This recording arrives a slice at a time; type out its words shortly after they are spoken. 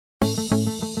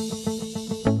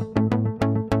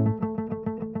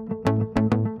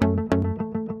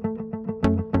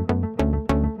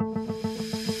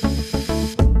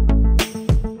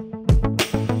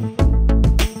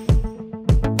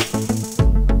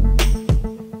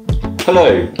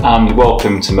Hello and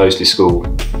welcome to Moseley School.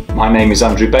 My name is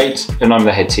Andrew Bate and I'm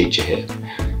the head teacher here.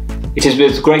 It is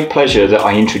with great pleasure that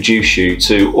I introduce you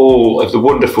to all of the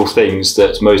wonderful things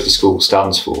that Moseley School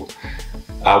stands for.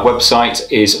 Our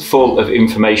website is full of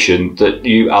information that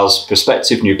you as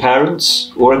prospective new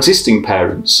parents or existing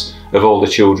parents of all the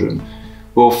children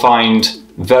will find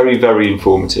very, very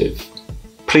informative.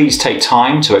 Please take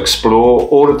time to explore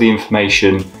all of the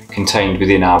information contained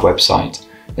within our website.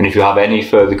 And if you have any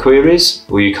further queries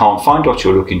or you can't find what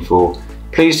you're looking for,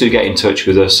 please do get in touch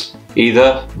with us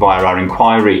either via our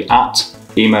inquiry at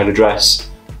email address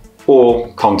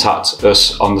or contact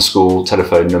us on the school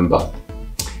telephone number.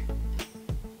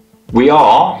 We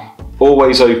are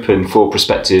always open for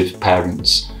prospective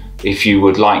parents. If you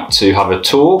would like to have a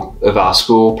tour of our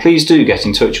school, please do get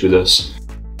in touch with us.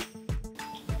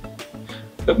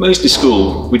 At Moseley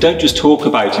School, we don't just talk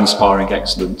about inspiring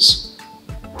excellence.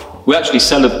 We actually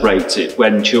celebrate it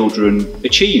when children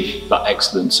achieve that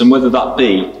excellence, and whether that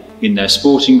be in their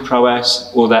sporting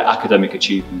prowess or their academic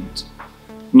achievement.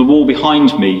 On the wall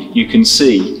behind me, you can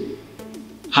see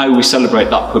how we celebrate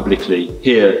that publicly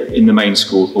here in the main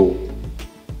school hall.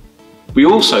 We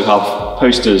also have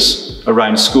posters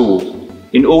around school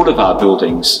in all of our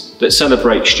buildings that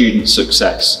celebrate student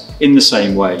success in the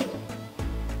same way.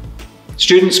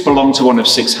 Students belong to one of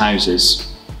 6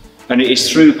 houses, and it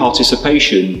is through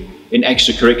participation in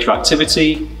extracurricular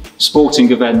activity,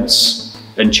 sporting events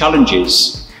and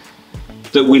challenges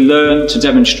that we learn to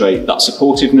demonstrate that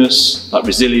supportiveness, that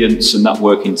resilience and that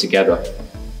working together.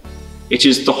 It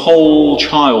is the whole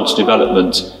child's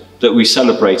development that we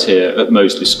celebrate here at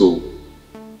Moseley School.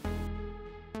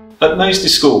 At Moseley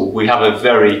School we have a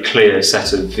very clear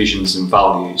set of visions and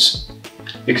values.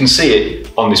 You can see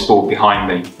it on this board behind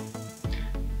me.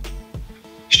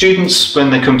 Students,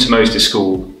 when they come to Moseley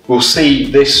School, will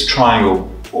see this triangle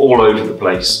all over the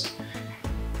place.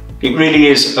 It really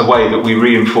is a way that we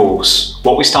reinforce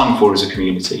what we stand for as a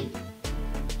community.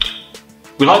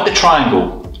 We like the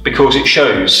triangle because it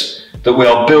shows that we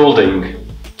are building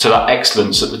to that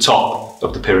excellence at the top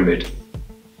of the pyramid.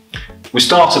 We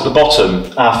start at the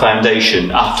bottom, our foundation,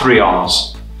 our 3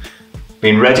 R's.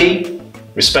 Being ready,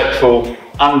 respectful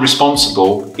and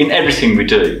responsible in everything we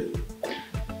do.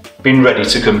 Being ready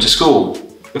to come to school,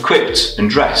 equipped and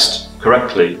dressed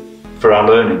correctly for our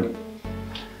learning.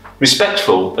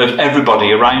 Respectful of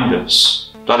everybody around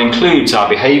us. That includes our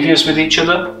behaviours with each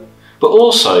other, but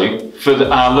also for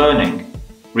our learning.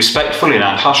 Respectful in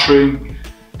our classroom,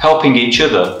 helping each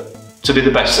other to be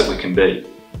the best that we can be.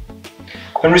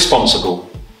 And responsible.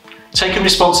 Taking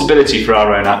responsibility for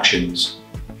our own actions.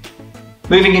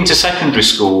 Moving into secondary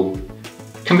school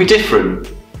can be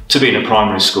different to being at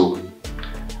primary school.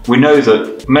 We know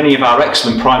that many of our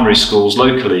excellent primary schools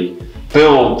locally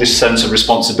build this sense of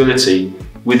responsibility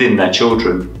within their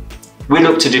children. We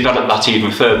look to develop that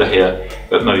even further here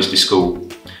at Moseley School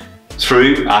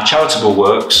through our charitable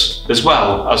works as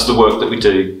well as the work that we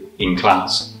do in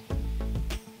class.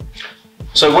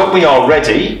 So when we are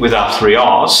ready with our 3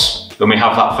 R's, when we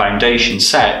have that foundation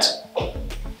set,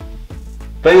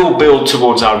 they all build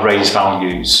towards our raised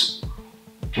values,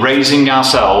 raising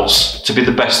ourselves to be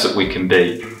the best that we can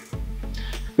be.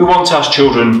 We want our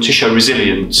children to show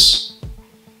resilience,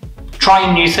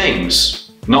 trying new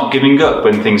things, not giving up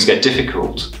when things get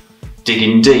difficult,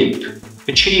 digging deep,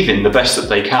 achieving the best that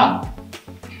they can.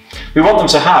 We want them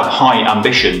to have high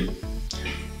ambition.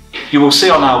 You will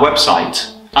see on our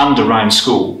website and around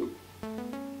school,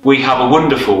 we have a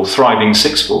wonderful, thriving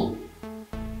 6th form.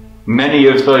 Many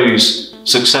of those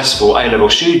successful A-level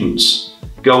students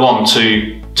go on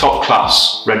to top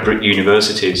class red brick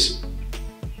universities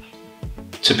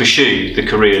to pursue the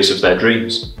careers of their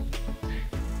dreams.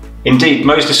 Indeed,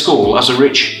 Moseley School has a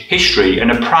rich history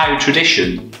and a proud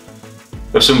tradition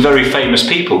of some very famous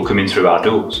people coming through our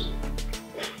doors.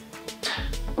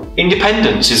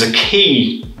 Independence is a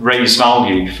key raised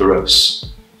value for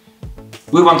us.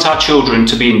 We want our children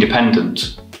to be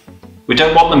independent. We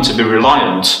don't want them to be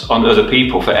reliant on other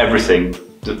people for everything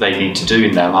that they need to do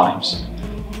in their lives.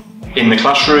 In the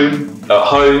classroom, at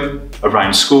home,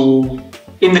 around school,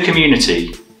 in the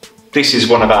community, this is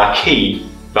one of our key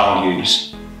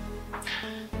values.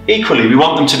 Equally, we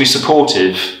want them to be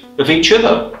supportive of each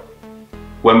other.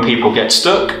 When people get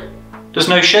stuck, there's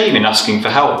no shame in asking for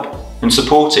help and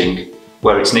supporting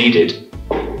where it's needed.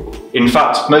 In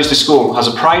fact, Moseley School has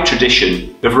a proud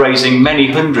tradition of raising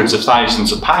many hundreds of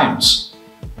thousands of pounds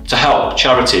to help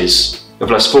charities of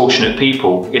less fortunate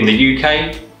people in the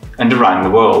UK and around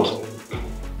the world.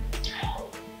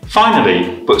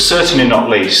 Finally, but certainly not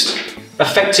least,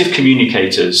 effective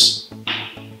communicators.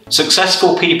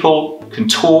 Successful people can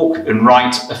talk and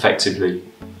write effectively.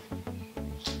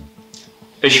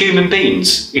 As human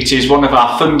beings, it is one of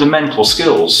our fundamental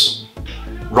skills,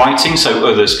 writing so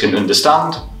others can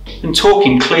understand and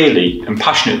talking clearly and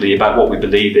passionately about what we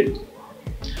believe in.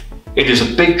 It is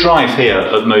a big drive here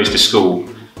at Moseley School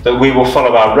that we will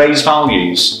follow our raised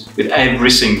values with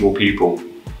every single pupil,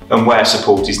 and where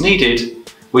support is needed,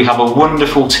 we have a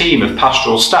wonderful team of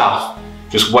pastoral staff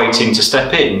just waiting to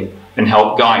step in and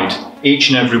help guide each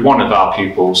and every one of our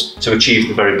pupils to achieve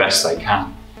the very best they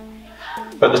can.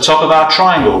 At the top of our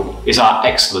triangle is our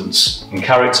excellence in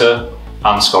character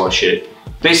and scholarship.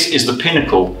 This is the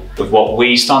pinnacle of what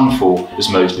we stand for as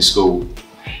Moseley School.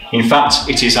 In fact,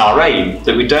 it is our aim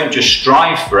that we don't just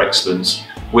strive for excellence,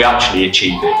 we actually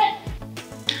achieve it.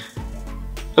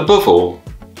 Above all,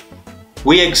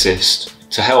 we exist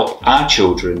to help our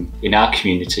children in our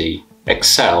community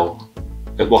excel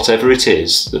at whatever it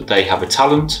is that they have a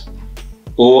talent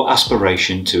or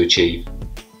aspiration to achieve.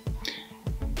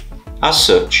 As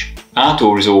such, our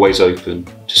door is always open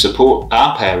to support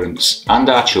our parents and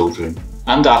our children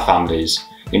and our families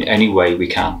in any way we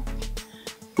can.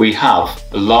 We have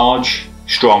a large,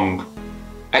 strong,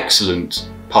 excellent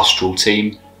pastoral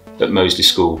team at Moseley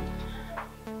School.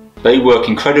 They work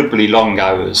incredibly long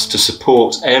hours to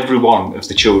support every one of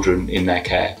the children in their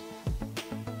care.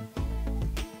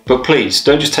 But please,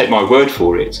 don't just take my word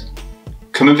for it.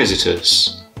 Come and visit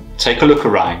us, take a look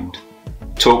around,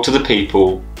 talk to the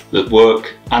people that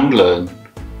work and learn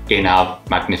in our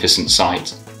magnificent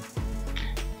site.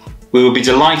 We will be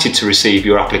delighted to receive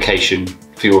your application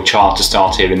for your child to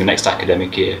start here in the next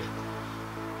academic year.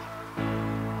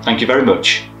 Thank you very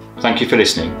much. Thank you for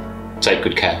listening. Take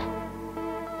good care.